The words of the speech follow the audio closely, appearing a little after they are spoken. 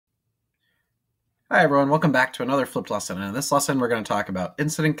Hi everyone, welcome back to another flipped lesson. And in this lesson, we're going to talk about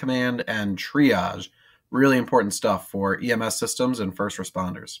incident command and triage. Really important stuff for EMS systems and first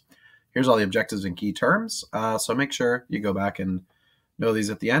responders. Here's all the objectives and key terms. So make sure you go back and know these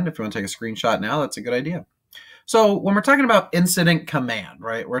at the end. If you want to take a screenshot now, that's a good idea. So when we're talking about incident command,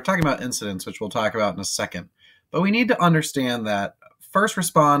 right, we're talking about incidents, which we'll talk about in a second. But we need to understand that first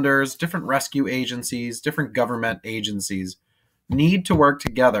responders, different rescue agencies, different government agencies need to work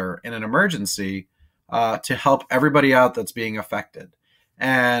together in an emergency to help everybody out that's being affected.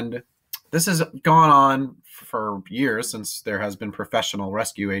 And this has gone on for years, since there has been professional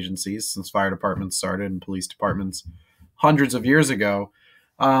rescue agencies, since fire departments started and police departments hundreds of years ago.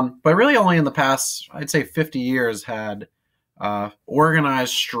 But really only in the past, I'd say 50 years, had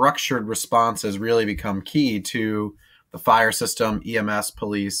organized, structured responses really become key to the fire system, EMS,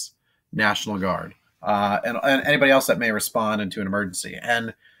 police, National Guard, and anybody else that may respond into an emergency.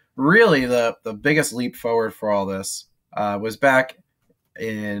 And really, the biggest leap forward for all this was back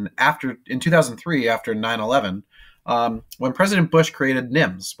in 2003, after 9/11, when President Bush created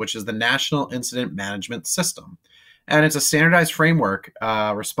NIMS, which is the National Incident Management System. And it's a standardized framework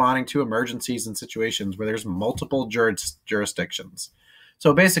responding to emergencies and situations where there's multiple jurisdictions.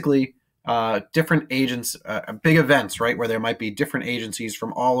 So basically, different agents, big events, right, where there might be different agencies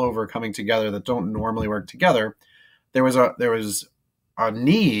from all over coming together that don't normally work together. There was a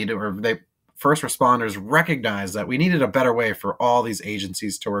need, or first responders recognized that we needed a better way for all these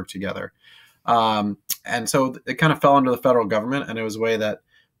agencies to work together. And so it kind of fell under the federal government, and it was a way that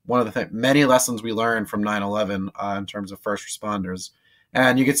one of the many lessons we learned from 9/11 in terms of first responders.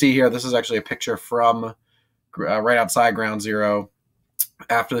 And you can see here, this is actually a picture from right outside Ground Zero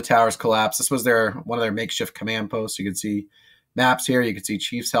after the towers collapsed. This was one of their makeshift command posts. You can see maps here. You can see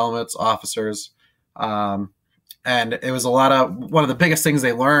chiefs' helmets, officers. And it was one of the biggest things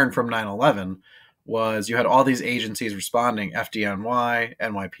they learned from 9/11 was you had all these agencies responding: FDNY,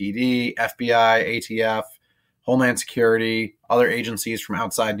 NYPD, FBI, ATF, Homeland Security, other agencies from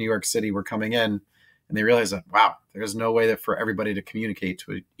outside New York City were coming in, and they realized that, wow, there's no way for everybody to communicate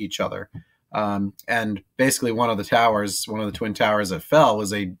to each other. And basically one of the twin towers that fell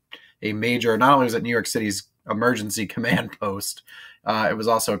was a major, not only was it New York City's emergency command post, it was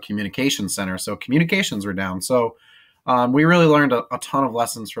also a communication center. So communications were down. So we really learned a ton of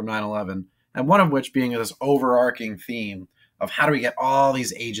lessons from 9/11, and one of which being this overarching theme of how do we get all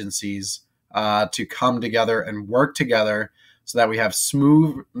these agencies to come together and work together so that we have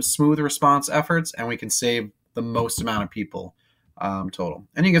smooth response efforts and we can save the most amount of people total.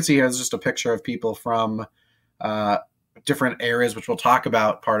 And you can see here's just a picture of people from different areas, which we'll talk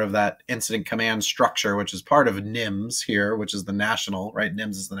about, part of that incident command structure, which is part of NIMS here, which is the national, right?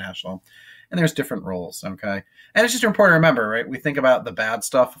 NIMS is the national. And there's different roles, okay? And it's just important to remember, right? We think about the bad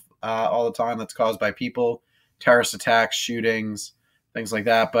stuff all the time that's caused by people, terrorist attacks, shootings, things like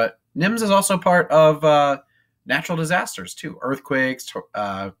that. But NIMS is also part of natural disasters too: earthquakes,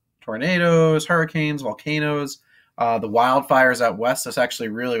 tornadoes, hurricanes, volcanoes, the wildfires out west. This actually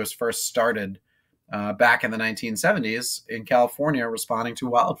really was first started back in the 1970s in California, responding to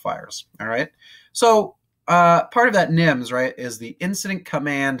wildfires. All right. So part of that NIMS, right, is the Incident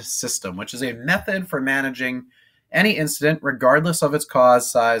Command System, which is a method for managing any incident, regardless of its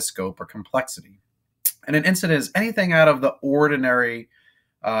cause, size, scope, or complexity. And an incident is anything out of the ordinary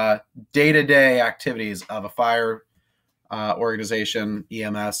day-to-day activities of a fire organization,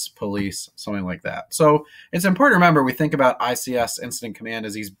 EMS, police, something like that. So it's important to remember, we think about ICS, Incident Command,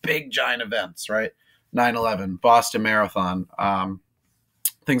 as these big giant events, right? 9/11, Boston Marathon,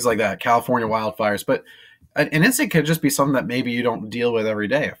 things like that, California wildfires. But an incident could just be something that maybe you don't deal with every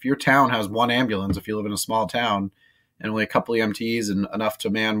day. If your town has one ambulance, if you live in a small town, and only a couple of EMTs and enough to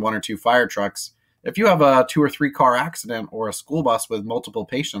man one or two fire trucks, if you have a 2 or 3 car accident or a school bus with multiple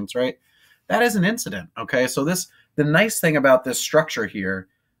patients, right, that is an incident, okay? So the nice thing about this structure here,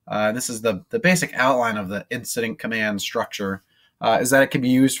 this is the basic outline of the incident command structure, is that it can be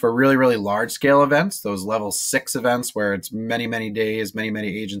used for really, really large-scale events, those level 6 events where it's many, many days, many,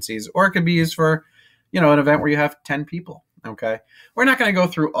 many agencies, or it could be used for, an event where you have 10 people, okay? We're not going to go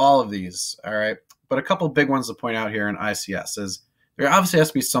through all of these, all right? But a couple big ones to point out here in ICS is there obviously has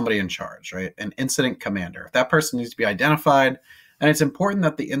to be somebody in charge, right? An incident commander. That person needs to be identified, and it's important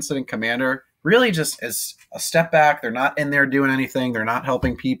that the incident commander really just is a step back. They're not in there doing anything. They're not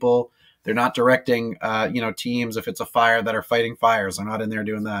helping people. They're not directing, teams. If it's a fire that are fighting fires, they're not in there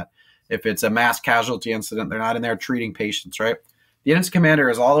doing that. If it's a mass casualty incident, they're not in there treating patients, right? The incident commander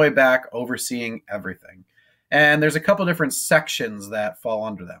is all the way back overseeing everything. And there's a couple different sections that fall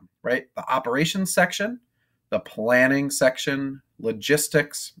under them, right? The operations section, the planning section,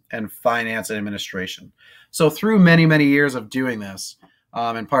 logistics, and finance and administration. So through many, many years of doing this,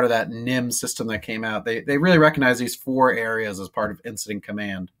 and part of that NIM system that came out, they really recognize these 4 areas as part of incident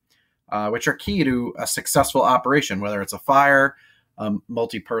command, which are key to a successful operation, whether it's a fire,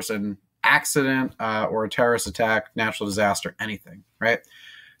 multi-person accident, or a terrorist attack, natural disaster, anything, right?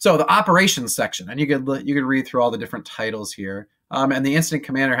 So the operations section, and you could read through all the different titles here, and the incident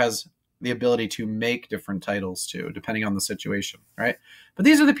commander has the ability to make different titles too, depending on the situation, right? But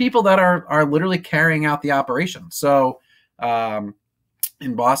these are the people that are literally carrying out the operation. So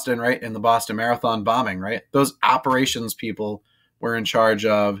in Boston, right, in the Boston Marathon bombing, right, those operations people were in charge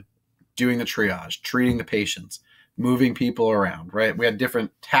of doing the triage, treating the patients, moving people around, right? We had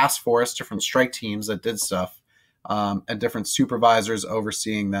different task force, different strike teams that did stuff, and different supervisors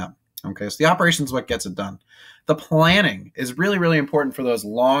overseeing them. Okay, so the operations is what gets it done. The planning is really, really important for those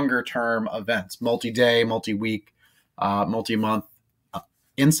longer term events, multi-day, multi-week, multi-month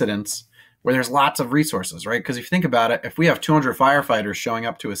incidents where there's lots of resources, right? Because if you think about it, if we have 200 firefighters showing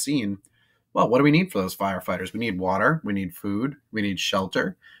up to a scene, well, what do we need for those firefighters? We need water, we need food, we need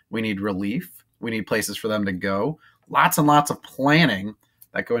shelter, we need relief, we need places for them to go. Lots and lots of planning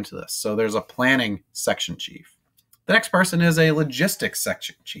that go into this. So there's a planning section chief. The next person is a logistics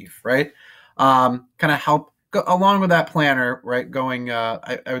section chief, right? Kind of help go along with that planner, right? Going,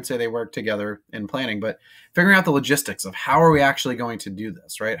 I would say they work together in planning, but figuring out the logistics of how are we actually going to do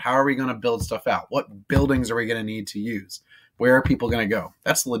this, right? How are we going to build stuff out? What buildings are we going to need to use? Where are people going to go?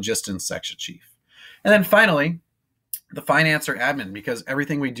 That's the logistics section chief. And then finally, the finance or admin, because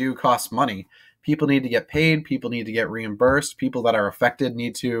everything we do costs money. People need to get paid. People need to get reimbursed. People that are affected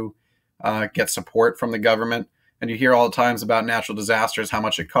need to get support from the government. And you hear all the times about natural disasters, how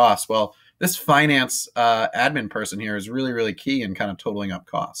much it costs. Well, this finance admin person here is really, really key in kind of totaling up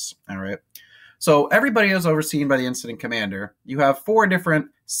costs. All right. So everybody is overseen by the incident commander. You have 4 different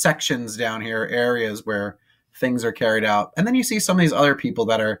sections down here, areas where things are carried out. And then you see some of these other people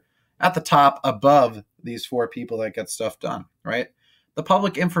that are at the top above these 4 people that get stuff done, right? The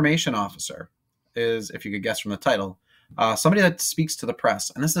public information officer is, if you could guess from the title, somebody that speaks to the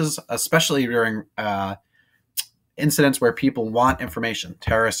press. And this is especially during incidents where people want information,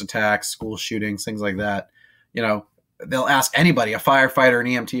 terrorist attacks, school shootings, things like that. You know, they'll ask anybody, a firefighter, an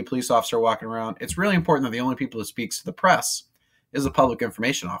EMT, police officer walking around. It's really important that the only people who speaks to the press is a public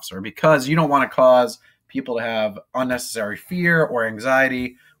information officer, because you don't want to cause people to have unnecessary fear or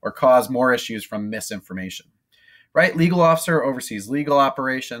anxiety or cause more issues from misinformation, right? Legal officer oversees legal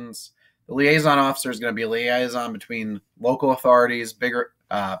operations. The liaison officer is going to be a liaison between local authorities, bigger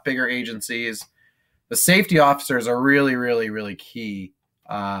agencies. The safety officers are really, really, really key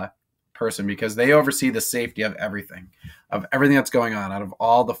person, because they oversee the safety of everything that's going on out of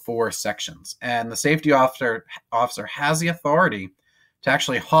all the 4 sections. And the safety officer has the authority to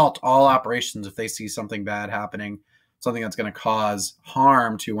actually halt all operations if they see something bad happening, something that's going to cause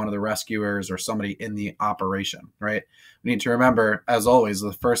harm to one of the rescuers or somebody in the operation, right? We need to remember, as always,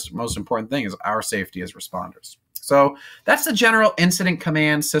 the first most important thing is our safety as responders. So that's the general incident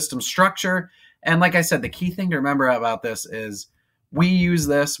command system structure. And like I said, the key thing to remember about this is we use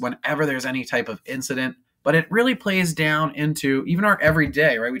this whenever there's any type of incident, but it really plays down into even our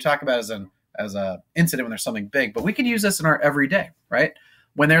everyday, right? We talk about it as a incident when there's something big, but we can use this in our everyday, right?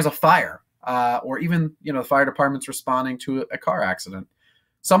 When there's a fire, or even, the fire department's responding to a car accident.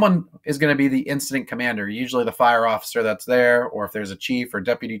 Someone is going to be the incident commander, usually the fire officer that's there, or if there's a chief or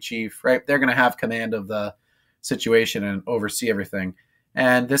deputy chief, right? They're going to have command of the situation and oversee everything.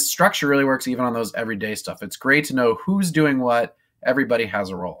 And this structure really works even on those everyday stuff. It's great to know who's doing what. Everybody has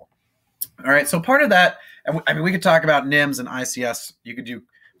a role. All right, so part of that, I mean, we could talk about NIMS and ICS. You could do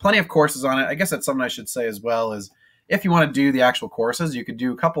plenty of courses on it. I guess that's something I should say as well, is if you want to do the actual courses, you could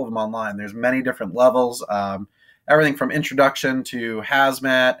do a couple of them online. There's many different levels, everything from introduction to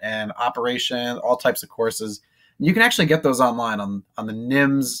hazmat and operation, all types of courses. And you can actually get those online on the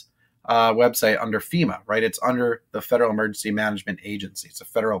NIMS website under FEMA, right? It's under the Federal Emergency Management Agency. It's a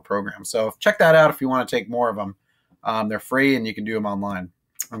federal program. So check that out if you want to take more of them. They're free and you can do them online.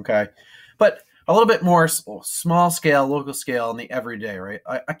 Okay. But a little bit more small scale, local scale in the everyday, right?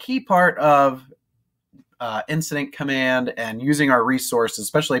 A key part of incident command and using our resources,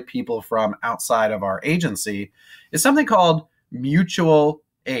 especially people from outside of our agency, is something called mutual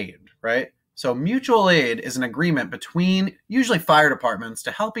aid, right? So mutual aid is an agreement between usually fire departments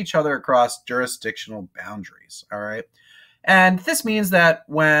to help each other across jurisdictional boundaries, all right? And this means that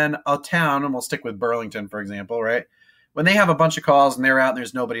when a town, and we'll stick with Burlington, for example, right? When they have a bunch of calls and they're out and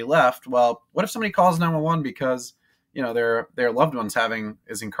there's nobody left, well, what if somebody calls 911 because, their loved one's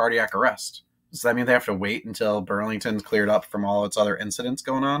is in cardiac arrest? Does that mean they have to wait until Burlington's cleared up from all its other incidents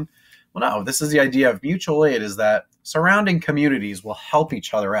going on? Well, no, this is the idea of mutual aid, is that surrounding communities will help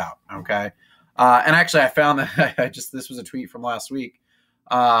each other out, okay? And actually, I found that this was a tweet from last week.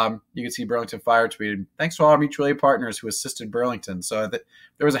 You can see Burlington Fire tweeted, "Thanks to all our mutual aid partners who assisted Burlington." So there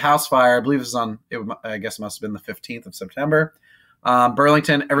was a house fire, I believe it was I guess it must have been the 15th of September.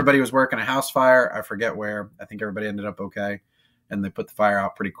 Burlington, everybody was working a house fire. I forget where. I think everybody ended up okay. And they put the fire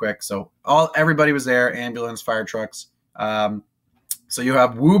out pretty quick. So everybody was there, ambulance, fire trucks. So you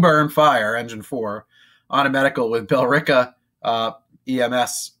have Woburn Fire, Engine 4, on a medical with Billerica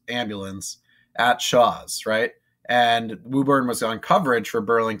EMS ambulance at Shaw's, right? And Woburn was on coverage for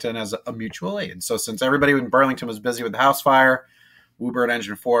Burlington as a mutual aid. So since everybody in Burlington was busy with the house fire, Woburn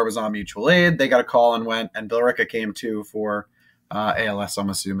Engine 4 was on mutual aid. They got a call and went, and Billerica came too for ALS, I'm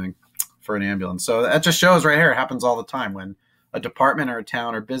assuming, for an ambulance. So that just shows right here, it happens all the time. When a department or a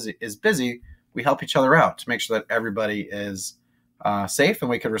town is busy, we help each other out to make sure that everybody is safe and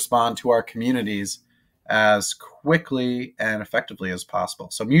we can respond to our communities as quickly and effectively as possible.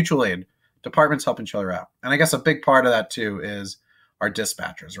 So mutual aid, departments help each other out. And I guess a big part of that too is our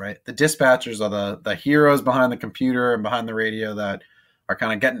dispatchers, right? The dispatchers are the heroes behind the computer and behind the radio that are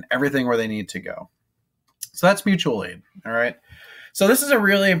kind of getting everything where they need to go. So that's mutual aid, all right? So this is a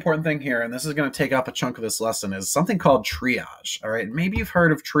really important thing here, and this is going to take up a chunk of this lesson, is something called triage, all right? Maybe you've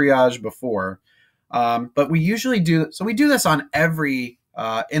heard of triage before, but we usually do, so we do this on every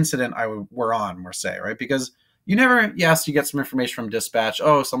incident we're on, we're say, right? Because you never, yes, you get some information from dispatch,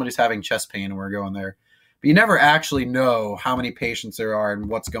 oh, somebody's having chest pain and we're going there, but you never actually know how many patients there are and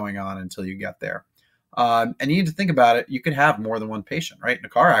what's going on until you get there. And you need to think about it, you could have more than one patient, right? In a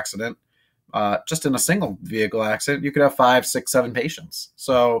car accident, just in a single vehicle accident, you could have 5, 6, 7 patients.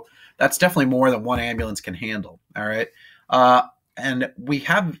 So that's definitely more than one ambulance can handle. All right. And we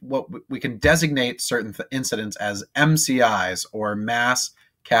have what we can designate certain incidents as MCIs, or mass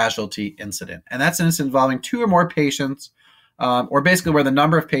casualty incident. And that's an incident involving 2 or more patients, or basically where the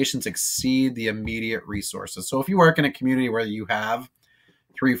number of patients exceed the immediate resources. So if you work in a community where you have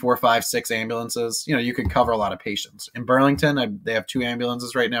 3, 4, 5, 6 ambulances, you could cover a lot of patients. In Burlington, they have 2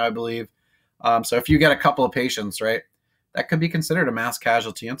 ambulances right now, I believe. So if you get a couple of patients, right, that could be considered a mass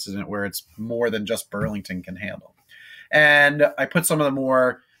casualty incident where it's more than just Burlington can handle. And I put some of the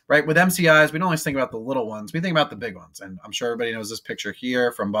more, right, with MCIs, we don't always think about the little ones. We think about the big ones. And I'm sure everybody knows this picture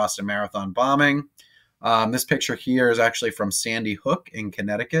here from Boston Marathon bombing. This picture here is actually from Sandy Hook in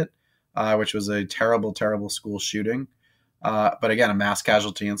Connecticut, which was a terrible, terrible school shooting. But again, a mass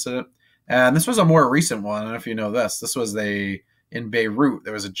casualty incident. And this was a more recent one. I don't know if you know this. This was in Beirut,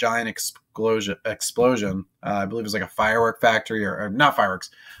 there was a giant explosion. I believe it was like a firework factory, or not fireworks.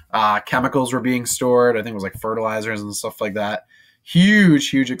 Chemicals were being stored. I think it was like fertilizers and stuff like that. Huge,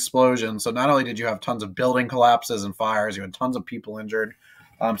 huge explosion. So not only did you have tons of building collapses and fires, you had tons of people injured.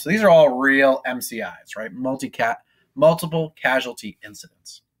 So these are all real MCIs, right? Multiple casualty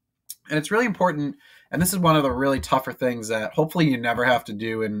incidents. And it's really important, and this is one of the really tougher things that hopefully you never have to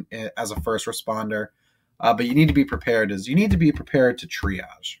do as a first responder. But you need to be prepared, you need to be prepared to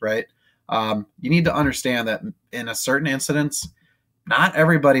triage, right? You need to understand that in a certain incidents, not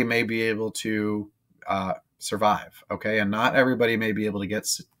everybody may be able to survive, okay? And not everybody may be able to get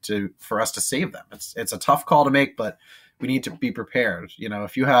for us to save them. It's a tough call to make, but we need to be prepared.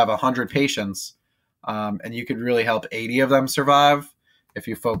 If you have 100 patients and you could really help 80 of them survive, if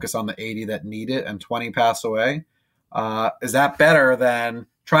you focus on the 80 that need it and 20 pass away, is that better than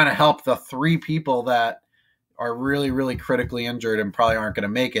trying to help the 3 people that are really, really critically injured and probably aren't going to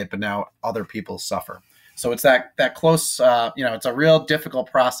make it, but now other people suffer? So it's that close, it's a real difficult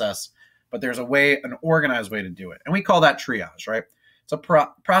process, but there's an organized way to do it. And we call that triage, right? It's a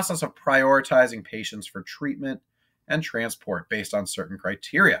process of prioritizing patients for treatment and transport based on certain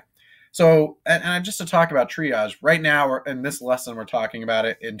criteria. So, and just to talk about triage, right now, in this lesson, we're talking about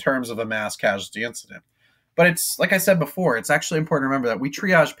it in terms of a mass casualty incident. But it's, like I said before, it's actually important to remember that we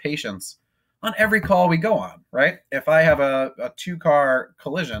triage patients on every call we go on, right? If I have a 2-car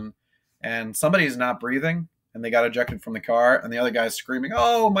collision and somebody's not breathing and they got ejected from the car and the other guy's screaming,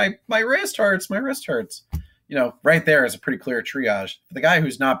 oh, my wrist hurts, my wrist hurts. Right there is a pretty clear triage. The guy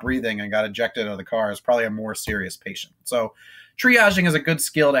who's not breathing and got ejected out of the car is probably a more serious patient. So triaging is a good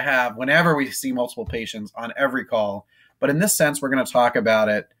skill to have whenever we see multiple patients on every call. But in this sense, we're going to talk about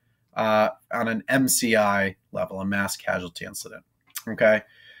it on an MCI level, a mass casualty incident, okay?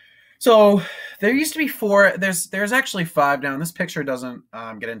 So there used to be 4, there's actually 5 now, and this picture doesn't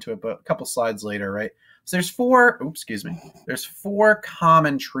get into it, but a couple slides later, right? So there's 4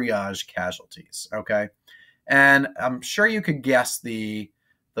 common triage casualties, okay? And I'm sure you could guess the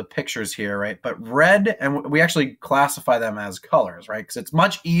the pictures here, right? But red, and we actually classify them as colors, right? Because it's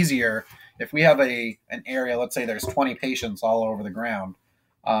much easier if we have an area, let's say there's 20 patients all over the ground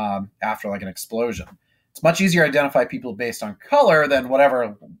after like an explosion. It's much easier to identify people based on color than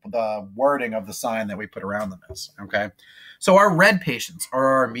whatever the wording of the sign that we put around them is, okay? So our red patients are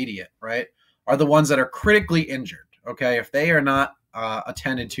our immediate, right? Are the ones that are critically injured, okay? If they are not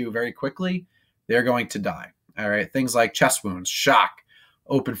attended to very quickly, they're going to die, all right? Things like chest wounds, shock,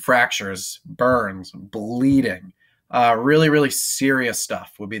 open fractures, burns, bleeding, really, really serious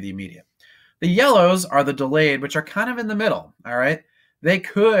stuff would be the immediate. The yellows are the delayed, which are kind of in the middle, all right? They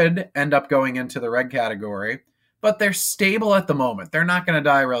could end up going into the red category, but they're stable at the moment. They're not going to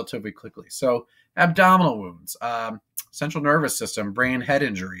die relatively quickly. So abdominal wounds, central nervous system, brain, head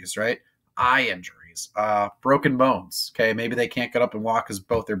injuries, right? Eye injuries, broken bones. Okay, maybe they can't get up and walk because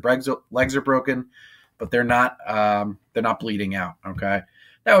both their legs are broken, but they're not bleeding out. Okay,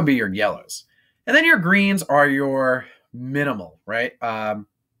 that would be your yellows, and then your greens are your minimal, right?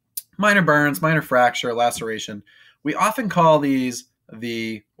 Minor burns, minor fracture, laceration. We often call these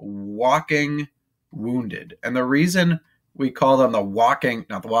the walking wounded, and the reason we call them the walking,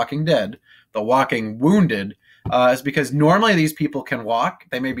 not the walking dead, the walking wounded, is because normally these people can walk.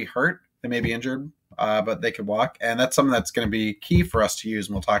 They may be hurt, they may be injured, but they can walk, and that's something that's going to be key for us to use,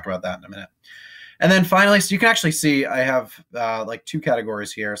 and we'll talk about that in a minute. And then finally, so you can actually see I have like two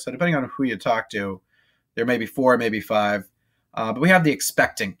categories here. So depending on who you talk to, there may be 4, maybe 5, but we have the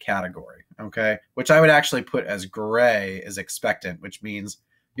expectant category, okay, which I would actually put as gray as expectant, which means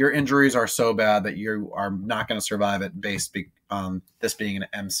your injuries are so bad that you are not going to survive it based on this being an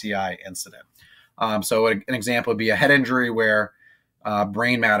MCI incident. So an example would be a head injury where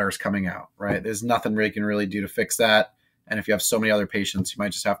brain matter is coming out, right? There's nothing you can really do to fix that. And if you have so many other patients, you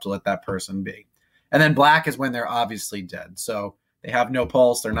might just have to let that person be. And then black is when they're obviously dead. So they have no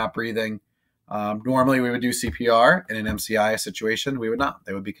pulse, they're not breathing. Normally we would do CPR. In an MCI situation, we would not.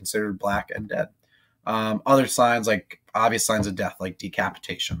 They would be considered black and dead. Other signs, like obvious signs of death, like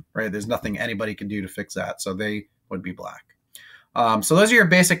decapitation, right? There's nothing anybody can do to fix that. So they would be black. So those are your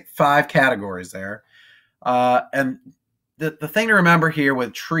basic 5 categories there. And the thing to remember here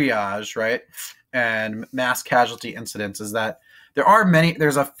with triage, right, and mass casualty incidents is that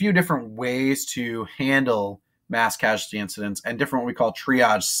there's a few different ways to handle mass casualty incidents and different what we call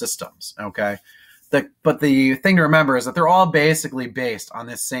triage systems, okay? But the thing to remember is that they're all basically based on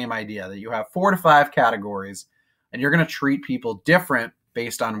this same idea that you have 4 to 5 categories and you're going to treat people different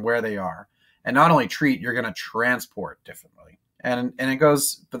based on where they are. And not only treat, you're going to transport differently. And it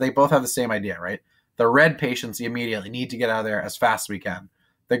goes, but they both have the same idea, right? The red patients, you immediately need to get out of there as fast as we can.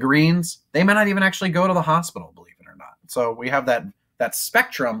 The greens, they may not even actually go to the hospital, believe it or not. So we have that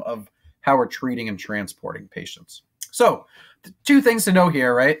spectrum of how we're treating and transporting patients. So the 2 things to know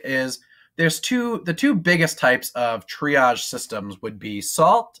here, right, is the 2 biggest types of triage systems would be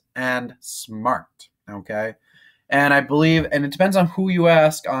SALT and SMART, okay? And I believe, and it depends on who you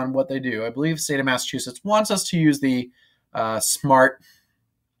ask on what they do. I believe the state of Massachusetts wants us to use the SMART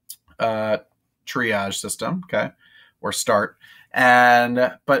triage system, okay, or START.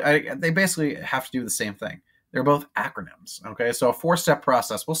 But they basically have to do the same thing. They're both acronyms, okay? So a 4-step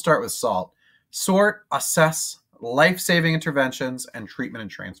process. We'll start with SALT. Sort, assess, life-saving interventions, and treatment and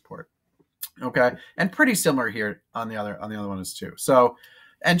transport, okay? And pretty similar here on the other one is too. So,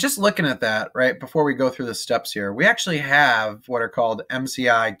 and just looking at that, right, before we go through the steps here, we actually have what are called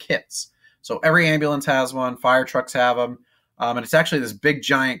MCI kits. So every ambulance has one, fire trucks have them, and it's actually this big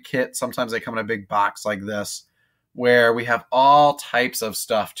giant kit. Sometimes they come in a big box like this, where we have all types of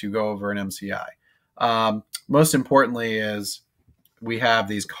stuff to go over an MCI. Most importantly is we have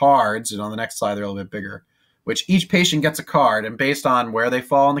these cards, and on the next slide they're a little bit bigger, which each patient gets a card, and based on where they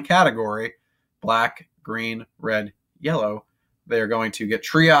fall in the category, black, green, red, yellow, they're going to get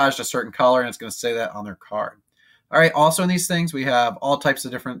triaged a certain color, and it's going to say that on their card. All right, also in these things, we have all types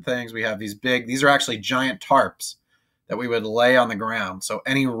of different things. We have these are actually giant tarps that we would lay on the ground. So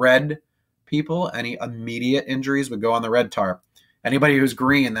any red people, any immediate injuries would go on the red tarp. Anybody who's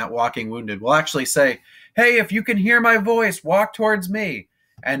green, that walking wounded, will actually say, hey, if you can hear my voice, walk towards me.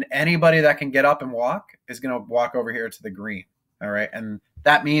 And anybody that can get up and walk is going to walk over here to the green, all right? And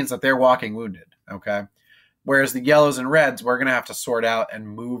that means that they're walking wounded, okay? Whereas the yellows and reds, we're going to have to sort out and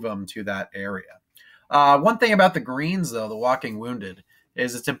move them to that area. One thing about the greens, though, the walking wounded,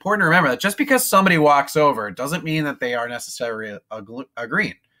 is it's important to remember that just because somebody walks over, it doesn't mean that they are necessarily a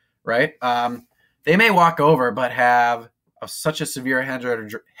green, right? They may walk over but have such a severe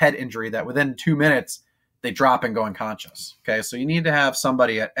head injury that within 2 minutes, they drop and go unconscious, okay? So you need to have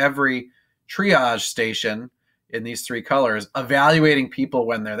somebody at every triage station in these 3 colors, evaluating people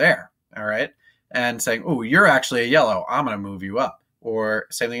when they're there, all right? And saying, oh, you're actually a yellow, I'm going to move you up. Or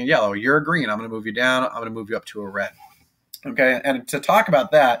same thing in yellow, you're a green, I'm going to move you down, I'm going to move you up to a red. Okay, and to talk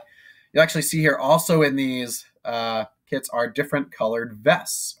about that, you'll actually see here also in these kits are different colored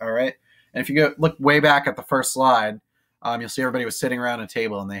vests, all right? And if you look way back at the first slide, you'll see everybody was sitting around a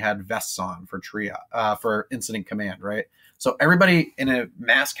table and they had vests on for for incident command, right? So everybody in a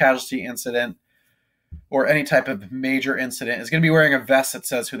mass casualty incident or any type of major incident is going to be wearing a vest that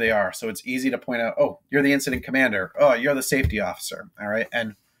says who they are. So it's easy to point out, oh, you're the incident commander. Oh, you're the safety officer, all right?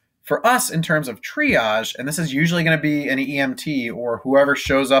 And for us, in terms of triage, and this is usually going to be an EMT or whoever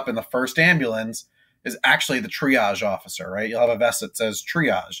shows up in the first ambulance is actually the triage officer, right? You'll have a vest that says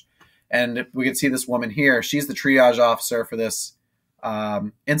triage. And we can see this woman here. She's the triage officer for this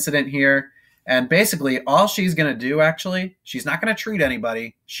incident here. And basically, all she's going to do, actually, she's not going to treat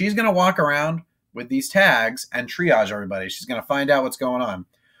anybody. She's going to walk around with these tags and triage everybody. She's going to find out what's going on.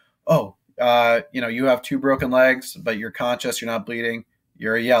 Oh, you have 2 broken legs, but you're conscious, you're not bleeding.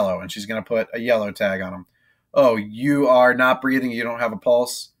 You're a yellow, and she's going to put a yellow tag on them. Oh, you are not breathing, you don't have a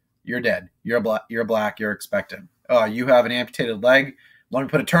pulse, you're dead. You're black, you're expectant. Oh, you have an amputated leg, let me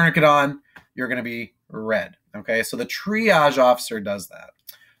put a tourniquet on, you're going to be red. Okay, so the triage officer does that.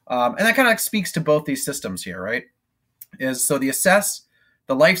 And that kind of speaks to both these systems here, right? So the assess,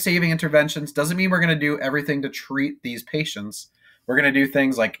 the life-saving interventions doesn't mean we're going to do everything to treat these patients. We're going to do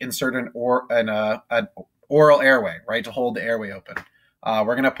things like insert an oral airway, right, to hold the airway open.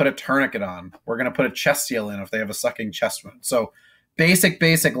 We're going to put a tourniquet on. We're going to put a chest seal in if they have a sucking chest wound. So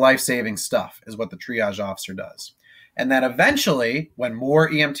basic life-saving stuff is what the triage officer does. And then eventually, when more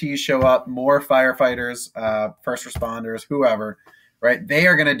EMTs show up, more firefighters, first responders, whoever, right, they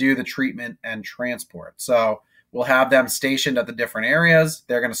are going to do the treatment and transport. So we'll have them stationed at the different areas.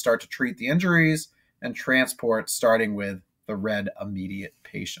 They're going to start to treat the injuries and transport, starting with the red immediate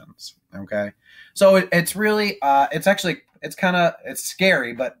patients. Okay, so it's really it's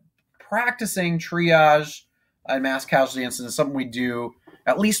scary, but practicing triage and mass casualty incidents is something we do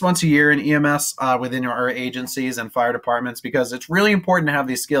at least once a year in EMS within our agencies and fire departments, because it's really important to have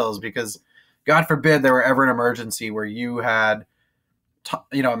these skills, because God forbid there were ever an emergency where you had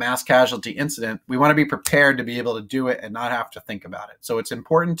a mass casualty incident. We want to be prepared to be able to do it and not have to think about it. So it's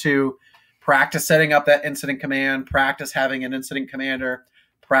important to practice setting up that incident command, practice having an incident commander,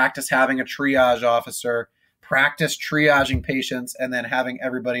 practice having a triage officer, practice triaging patients, and then having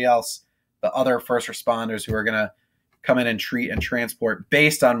everybody else, the other first responders who are going to come in and treat and transport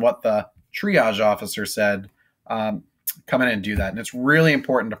based on what the triage officer said, come in and do that. And it's really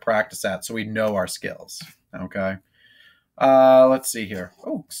important to practice that so we know our skills. Okay. Let's see here.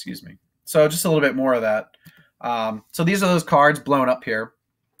 Oh, excuse me. So just a little bit more of that. So these are those cards blown up here,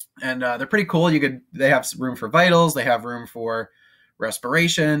 and they're pretty cool. They have room for vitals. They have room for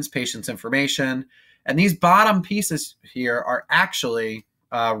respirations, patient's information. And these bottom pieces here are actually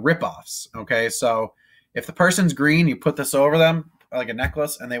rip-offs. Okay. So if the person's green, you put this over them like a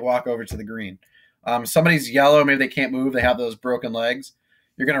necklace and they walk over to the green. Somebody's yellow, maybe they can't move. They have those broken legs.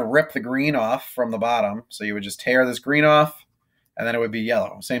 You're going to rip the green off from the bottom. So you would just tear this green off, and then it would be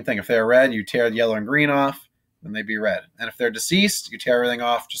yellow. Same thing. If they're red, you tear the yellow and green off, then they'd be red. And if they're deceased, you tear everything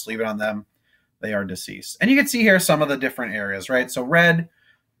off, just leave it on them. They are deceased. And you can see here some of the different areas, right? So red,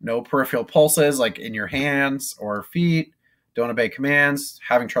 no peripheral pulses like in your hands or feet, don't obey commands,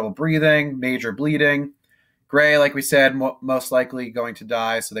 having trouble breathing, major bleeding. Gray, like we said, most likely going to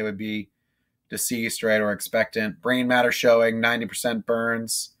die, so they would be deceased, right, or expectant. Brain matter showing 90%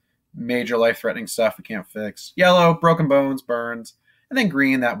 burns, major life-threatening stuff we can't fix. Yellow, broken bones, burns. And then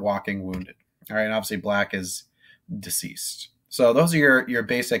green, that walking wounded. All right, and obviously black is deceased. So those are your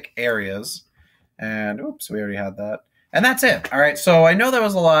basic areas. And oops, we already had that. And that's it. All right, so I know that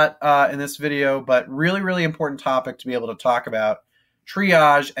was a lot in this video, but really, really important topic to be able to talk about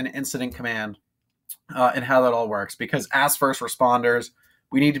triage and incident command and how that all works. Because as first responders,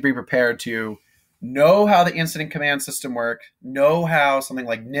 we need to be prepared to know how the incident command system works, know how something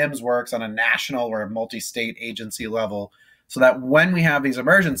like NIMS works on a national or a multi-state agency level, so that when we have these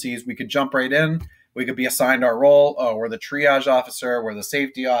emergencies, we could jump right in. We could be assigned our role. Oh, we're the triage officer, we're the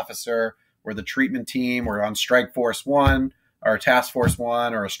safety officer, we're the treatment team, we're on strike force 1 or task force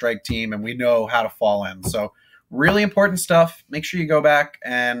 1 or a strike team, and we know how to fall in. So really important stuff. Make sure you go back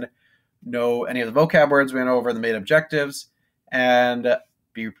and know any of the vocab words we went over, the main objectives, and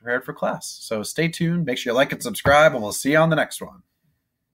be prepared for class. So stay tuned. Make sure you like and subscribe, and we'll see you on the next one.